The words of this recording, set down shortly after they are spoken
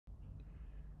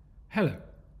Hello.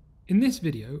 In this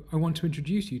video, I want to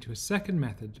introduce you to a second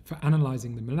method for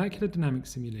analysing the molecular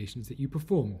dynamics simulations that you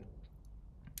perform.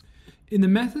 In the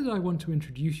method I want to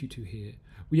introduce you to here,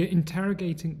 we are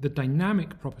interrogating the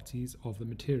dynamic properties of the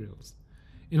materials.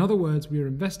 In other words, we are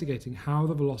investigating how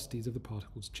the velocities of the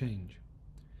particles change.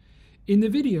 In the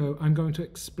video, I'm going to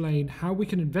explain how we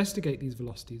can investigate these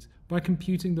velocities by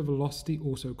computing the velocity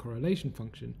autocorrelation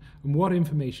function and what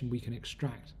information we can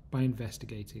extract by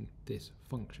investigating this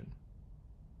function.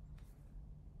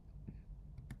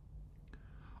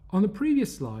 On the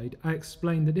previous slide, I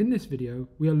explained that in this video,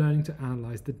 we are learning to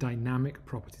analyze the dynamic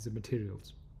properties of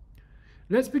materials.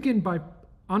 Let's begin by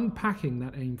unpacking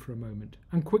that aim for a moment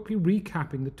and quickly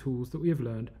recapping the tools that we have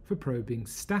learned for probing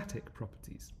static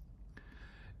properties.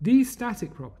 These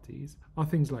static properties are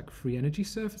things like free energy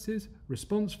surfaces,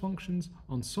 response functions,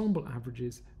 ensemble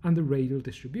averages, and the radial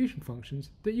distribution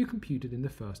functions that you computed in the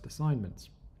first assignments.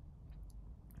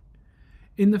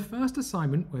 In the first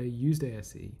assignment where you used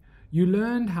ASE, you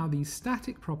learned how these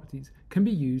static properties can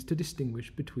be used to distinguish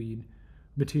between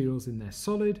materials in their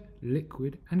solid,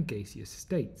 liquid, and gaseous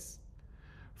states.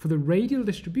 For the radial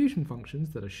distribution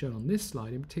functions that are shown on this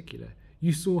slide in particular,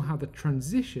 you saw how the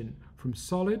transition from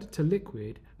solid to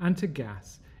liquid and to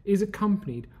gas is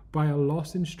accompanied by a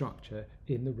loss in structure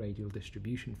in the radial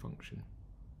distribution function.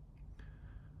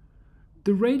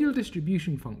 The radial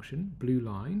distribution function, blue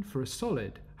line, for a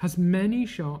solid has many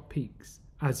sharp peaks,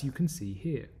 as you can see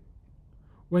here.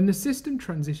 When the system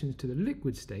transitions to the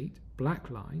liquid state, black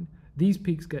line, these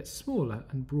peaks get smaller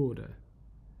and broader.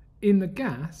 In the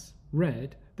gas,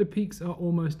 red, the peaks are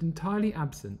almost entirely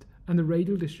absent and the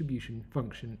radial distribution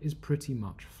function is pretty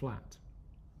much flat.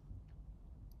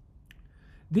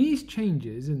 These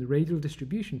changes in the radial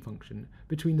distribution function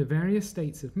between the various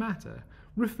states of matter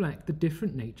reflect the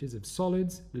different natures of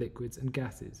solids, liquids, and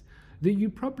gases that you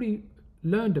probably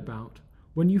learned about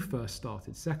when you first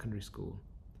started secondary school.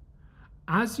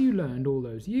 As you learned all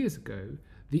those years ago,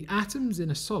 the atoms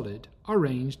in a solid are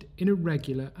arranged in a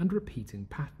regular and repeating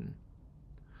pattern.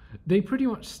 They pretty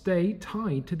much stay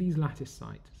tied to these lattice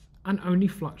sites and only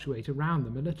fluctuate around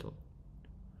them a little.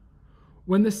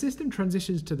 When the system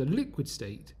transitions to the liquid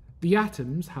state, the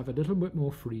atoms have a little bit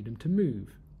more freedom to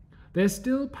move. They're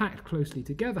still packed closely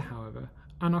together, however,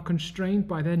 and are constrained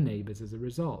by their neighbours as a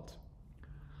result.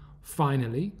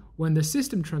 Finally, when the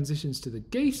system transitions to the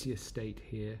gaseous state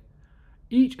here,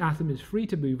 each atom is free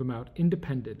to move about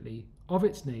independently of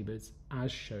its neighbours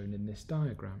as shown in this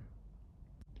diagram.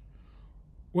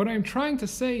 What I'm trying to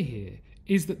say here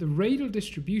is that the radial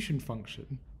distribution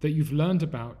function that you've learned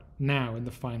about now in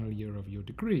the final year of your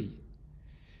degree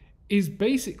is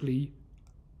basically,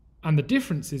 and the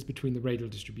differences between the radial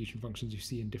distribution functions you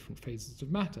see in different phases of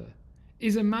matter,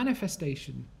 is a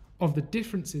manifestation of the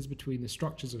differences between the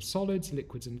structures of solids,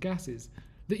 liquids, and gases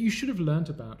that you should have learnt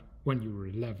about when you were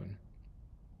 11.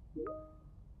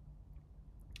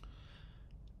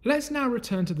 Let's now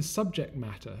return to the subject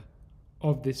matter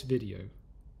of this video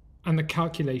and the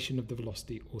calculation of the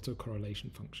velocity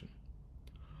autocorrelation function.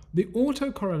 The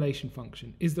autocorrelation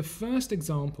function is the first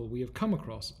example we have come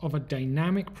across of a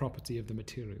dynamic property of the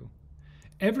material.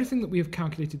 Everything that we have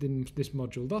calculated in this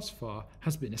module thus far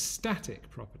has been a static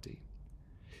property.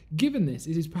 Given this,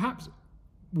 it is perhaps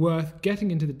worth getting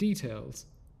into the details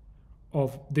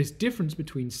of this difference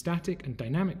between static and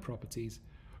dynamic properties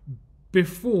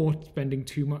before spending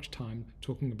too much time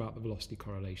talking about the velocity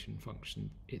correlation function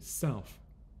itself.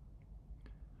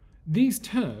 These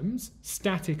terms,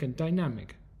 static and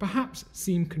dynamic, perhaps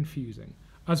seem confusing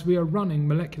as we are running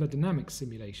molecular dynamics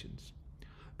simulations.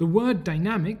 The word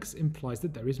dynamics implies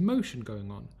that there is motion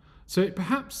going on, so it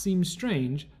perhaps seems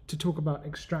strange to talk about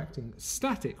extracting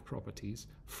static properties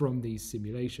from these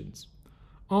simulations.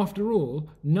 After all,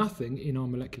 nothing in our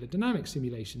molecular dynamics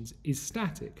simulations is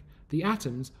static. The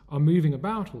atoms are moving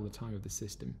about all the time of the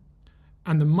system,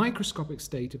 and the microscopic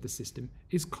state of the system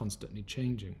is constantly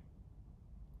changing.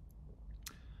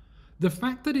 The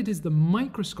fact that it is the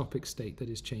microscopic state that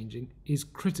is changing is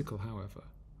critical, however.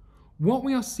 What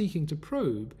we are seeking to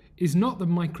probe is not the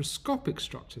microscopic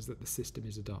structures that the system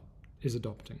is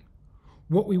adopting.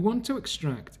 What we want to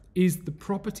extract is the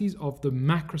properties of the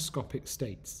macroscopic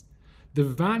states, the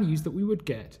values that we would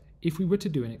get if we were to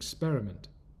do an experiment.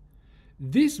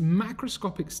 This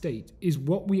macroscopic state is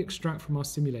what we extract from our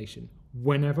simulation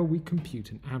whenever we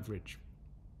compute an average.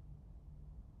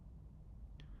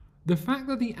 The fact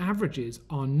that the averages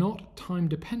are not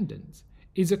time-dependent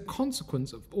is a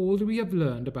consequence of all that we have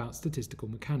learned about statistical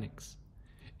mechanics.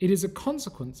 It is a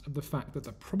consequence of the fact that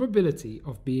the probability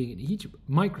of being in each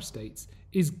microstate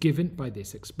is given by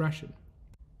this expression.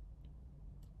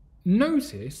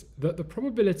 Notice that the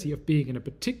probability of being in a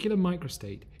particular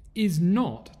microstate is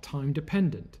not time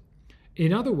dependent.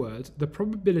 In other words, the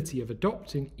probability of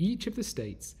adopting each of the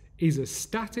states is a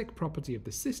static property of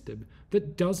the system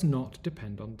that does not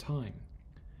depend on time.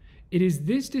 It is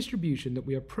this distribution that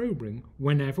we are probing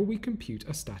whenever we compute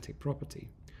a static property.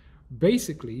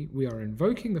 Basically, we are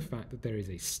invoking the fact that there is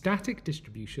a static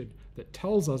distribution that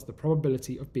tells us the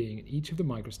probability of being in each of the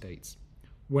microstates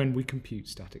when we compute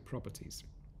static properties.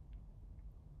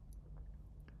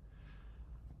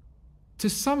 To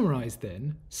summarize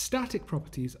then, static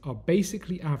properties are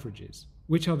basically averages,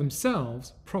 which are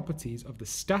themselves properties of the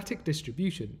static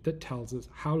distribution that tells us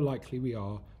how likely we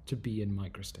are to be in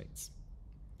microstates.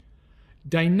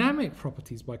 Dynamic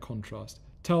properties, by contrast,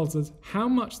 tells us how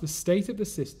much the state of the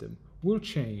system will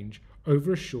change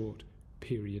over a short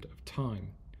period of time.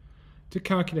 To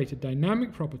calculate a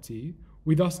dynamic property,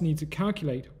 we thus need to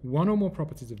calculate one or more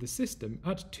properties of the system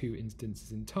at two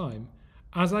instances in time,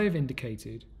 as I have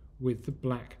indicated with the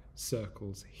black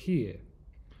circles here.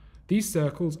 These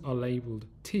circles are labelled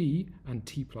t and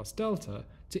t plus delta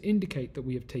to indicate that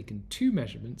we have taken two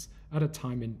measurements at a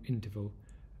time interval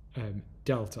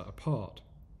delta apart.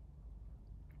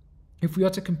 If we are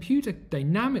to compute a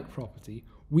dynamic property,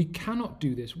 we cannot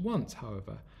do this once,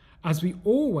 however, as we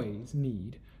always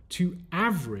need to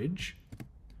average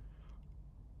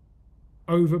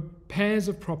over pairs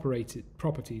of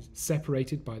properties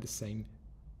separated by the same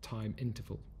time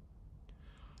interval.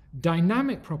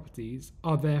 Dynamic properties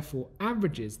are therefore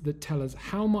averages that tell us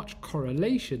how much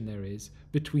correlation there is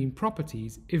between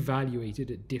properties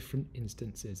evaluated at different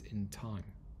instances in time.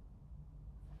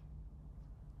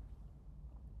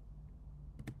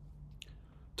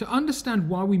 To understand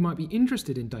why we might be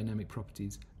interested in dynamic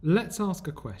properties, let's ask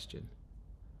a question.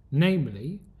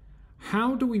 Namely,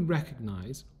 how do we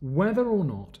recognize whether or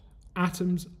not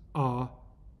atoms are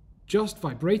just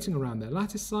vibrating around their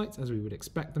lattice sites as we would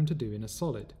expect them to do in a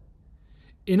solid?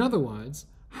 In other words,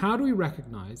 how do we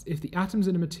recognize if the atoms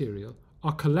in a material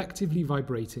are collectively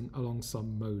vibrating along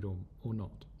some mode or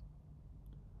not?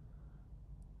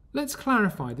 Let's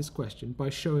clarify this question by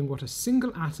showing what a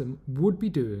single atom would be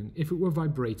doing if it were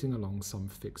vibrating along some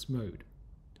fixed mode.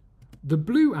 The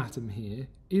blue atom here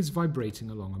is vibrating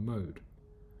along a mode.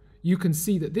 You can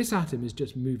see that this atom is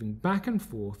just moving back and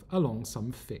forth along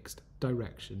some fixed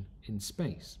direction in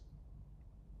space.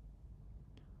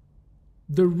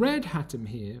 The red atom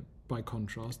here, by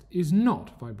contrast, is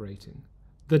not vibrating.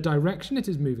 The direction it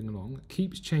is moving along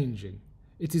keeps changing.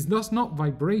 It is thus not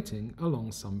vibrating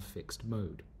along some fixed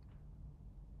mode.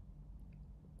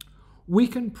 We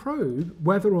can probe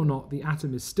whether or not the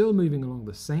atom is still moving along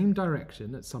the same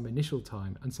direction at some initial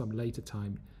time and some later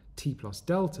time t plus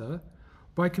delta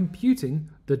by computing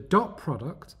the dot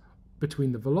product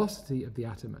between the velocity of the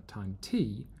atom at time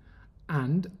t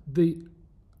and the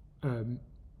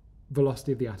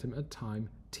velocity of the atom at time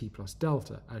t plus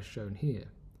delta, as shown here.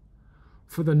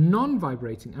 For the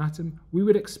non-vibrating atom, we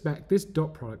would expect this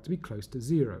dot product to be close to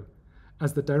zero,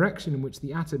 as the direction in which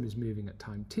the atom is moving at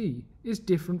time t is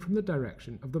different from the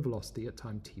direction of the velocity at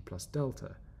time t plus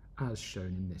delta, as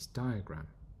shown in this diagram.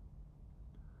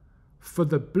 For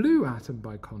the blue atom,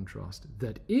 by contrast,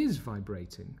 that is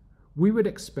vibrating, we would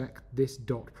expect this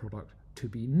dot product to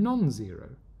be non-zero.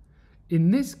 In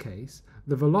this case,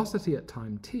 the velocity at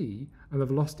time t and the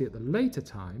velocity at the later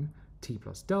time, t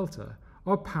plus delta,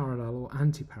 are parallel or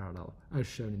antiparallel, as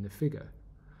shown in the figure.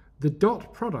 The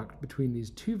dot product between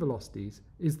these two velocities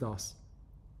is thus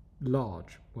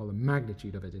large, while the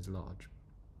magnitude of it is large.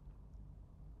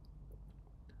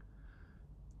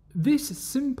 This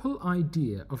simple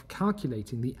idea of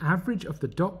calculating the average of the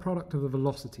dot product of the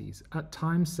velocities at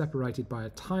times separated by a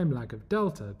time lag of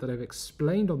delta that I've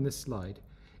explained on this slide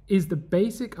is the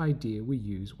basic idea we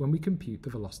use when we compute the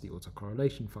velocity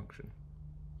autocorrelation function.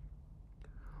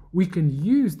 We can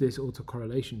use this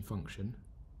autocorrelation function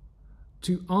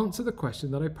to answer the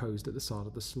question that I posed at the start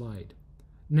of the slide,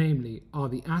 namely, are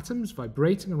the atoms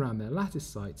vibrating around their lattice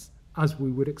sites as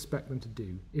we would expect them to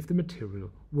do if the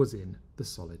material was in the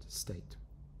solid state?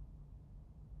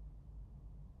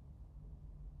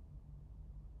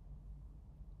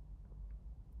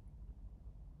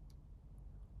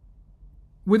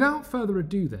 Without further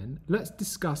ado then, let's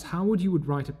discuss how you would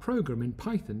write a program in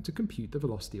Python to compute the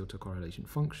velocity autocorrelation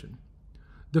function.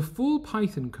 The full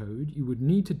Python code you would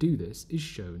need to do this is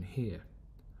shown here.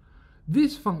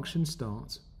 This function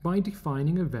starts by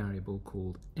defining a variable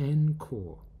called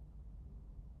ncore.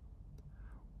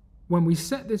 When we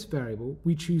set this variable,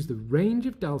 we choose the range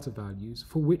of delta values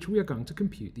for which we are going to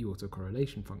compute the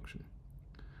autocorrelation function.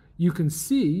 You can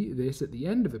see this at the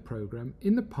end of the program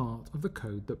in the part of the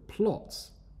code that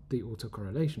plots the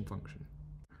autocorrelation function.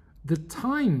 The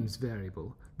times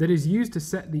variable that is used to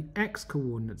set the x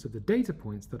coordinates of the data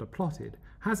points that are plotted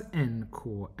has n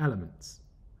core elements.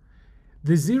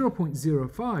 The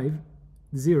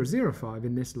 0.005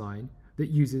 in this line that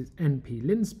uses NP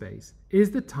linspace is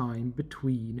the time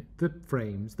between the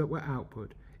frames that were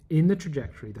output in the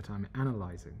trajectory that I'm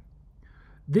analyzing.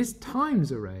 This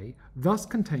times array thus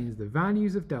contains the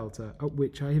values of delta at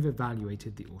which I have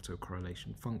evaluated the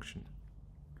autocorrelation function.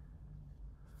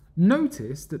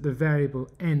 Notice that the variable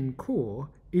ncore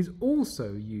is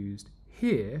also used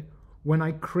here when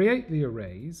I create the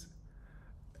arrays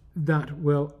that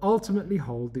will ultimately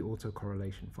hold the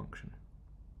autocorrelation function.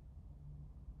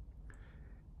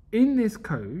 In this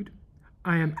code,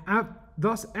 I am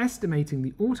thus estimating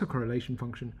the autocorrelation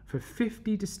function for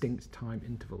 50 distinct time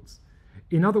intervals.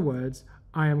 In other words,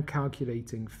 I am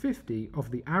calculating 50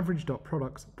 of the average dot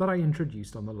products that I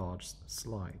introduced on the large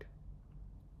slide.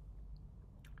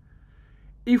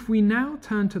 If we now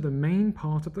turn to the main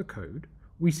part of the code,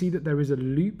 we see that there is a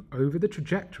loop over the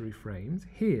trajectory frames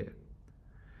here.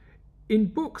 In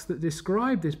books that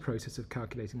describe this process of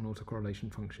calculating an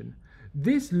autocorrelation function,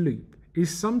 this loop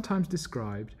is sometimes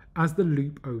described as the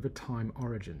loop over time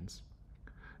origins.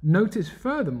 Notice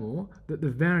furthermore that the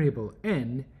variable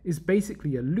n is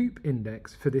basically a loop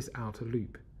index for this outer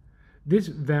loop. This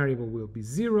variable will be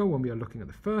 0 when we are looking at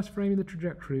the first frame of the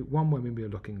trajectory, 1 when we are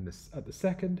looking at the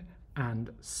second,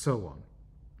 and so on.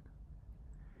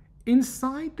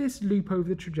 Inside this loop over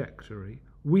the trajectory,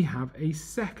 we have a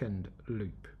second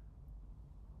loop.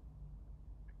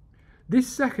 This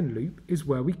second loop is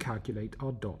where we calculate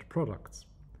our dot products.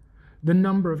 The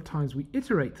number of times we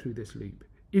iterate through this loop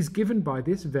is given by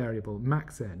this variable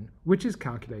maxn, which is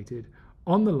calculated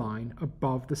on the line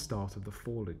above the start of the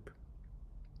for loop.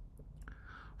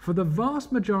 For the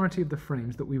vast majority of the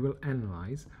frames that we will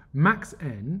analyze,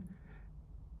 maxn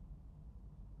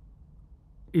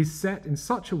is set in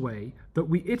such a way that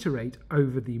we iterate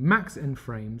over the maxn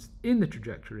frames in the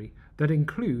trajectory that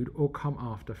include or come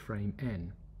after frame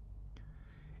n.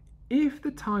 If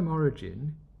the time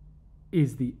origin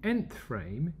is the nth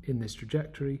frame in this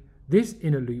trajectory, this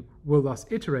inner loop will thus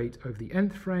iterate over the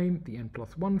nth frame, the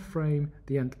n+1 frame,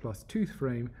 the n+2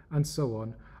 frame, and so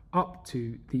on, up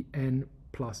to the n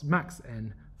plus max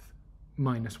n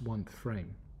minus 1th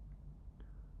frame.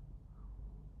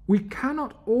 We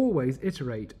cannot always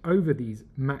iterate over these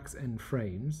max n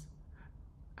frames,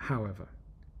 however.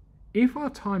 If our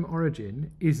time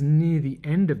origin is near the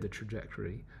end of the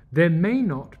trajectory, there may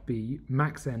not be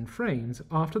max n frames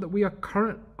after the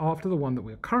one that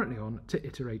we are currently on to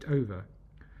iterate over.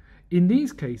 In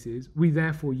these cases, we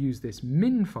therefore use this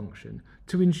min function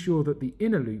to ensure that the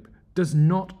inner loop does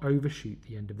not overshoot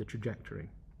the end of the trajectory.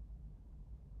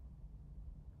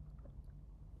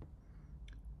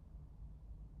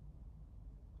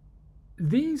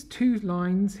 These two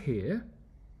lines here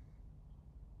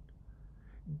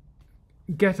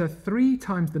get a 3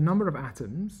 times the number of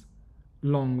atoms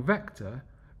long vector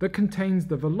that contains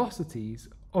the velocities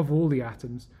of all the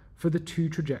atoms for the 2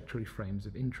 trajectory frames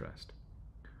of interest.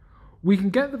 We can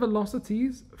get the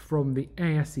velocities from the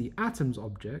ASE atoms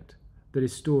object that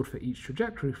is stored for each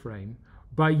trajectory frame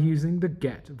by using the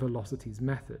getVelocities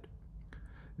method.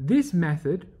 This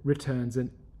method returns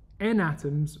an n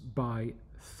atoms by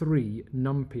 3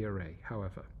 numpy array,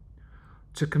 however.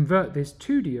 To convert this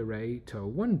 2D array to a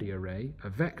 1D array, a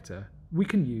vector, we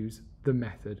can use the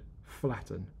method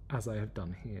flatten, as I have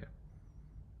done here.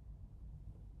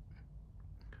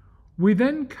 We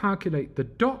then calculate the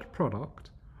dot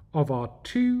product of our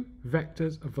 2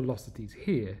 vectors of velocities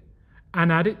here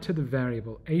and add it to the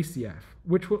variable ACF,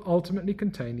 which will ultimately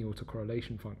contain the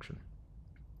autocorrelation function.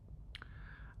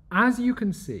 As you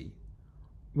can see,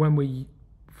 when we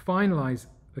finalize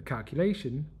the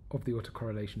calculation of the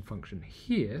autocorrelation function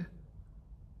here,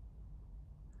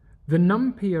 the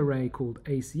numpy array called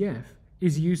ACF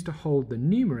is used to hold the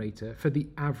numerator for the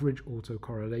average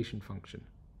autocorrelation function.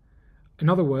 In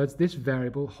other words, this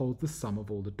variable holds the sum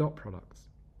of all the dot products.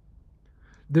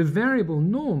 The variable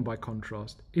norm, by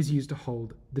contrast, is used to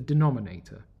hold the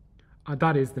denominator.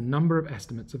 That is the number of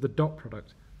estimates of the dot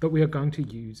product that we are going to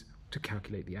use to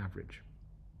calculate the average.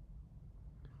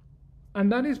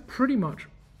 And that is pretty much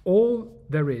all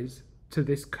there is to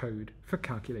this code for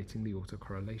calculating the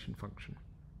autocorrelation function.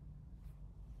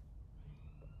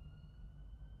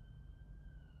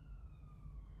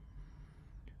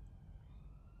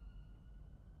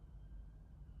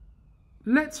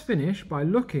 Let's finish by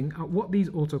looking at what these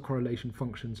autocorrelation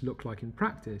functions look like in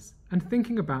practice and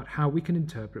thinking about how we can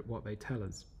interpret what they tell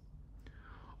us.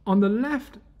 On the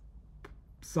left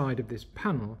side of this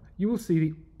panel, you will see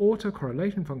the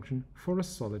autocorrelation function for a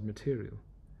solid material.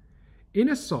 In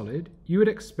a solid, you would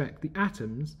expect the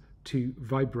atoms to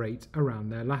vibrate around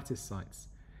their lattice sites.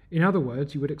 In other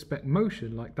words, you would expect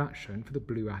motion like that shown for the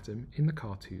blue atom in the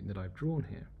cartoon that I've drawn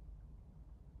here.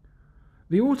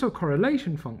 The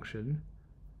autocorrelation function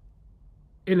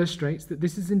illustrates that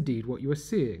this is indeed what you are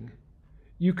seeing.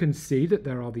 You can see that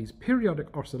there are these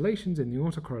periodic oscillations in the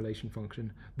autocorrelation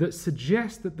function that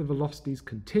suggest that the velocities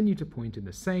continue to point in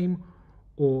the same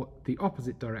or the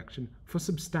opposite direction for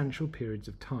substantial periods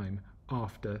of time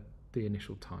after the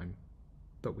initial time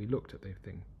that we looked at the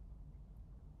thing.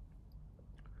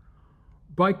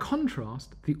 By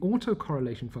contrast, the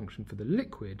autocorrelation function for the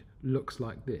liquid looks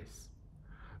like this.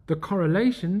 The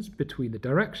correlations between the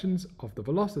directions of the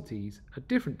velocities at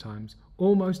different times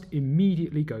almost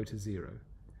immediately go to zero.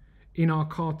 In our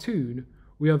cartoon,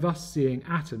 we are thus seeing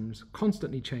atoms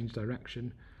constantly change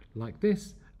direction like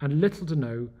this, and little to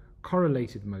no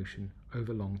correlated motion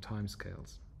over long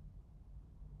timescales.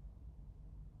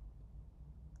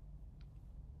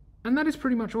 And that is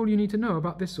pretty much all you need to know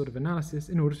about this sort of analysis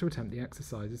in order to attempt the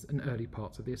exercises and early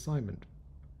parts of the assignment.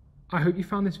 I hope you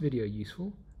found this video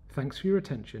useful. Thanks for your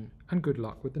attention and good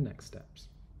luck with the next steps.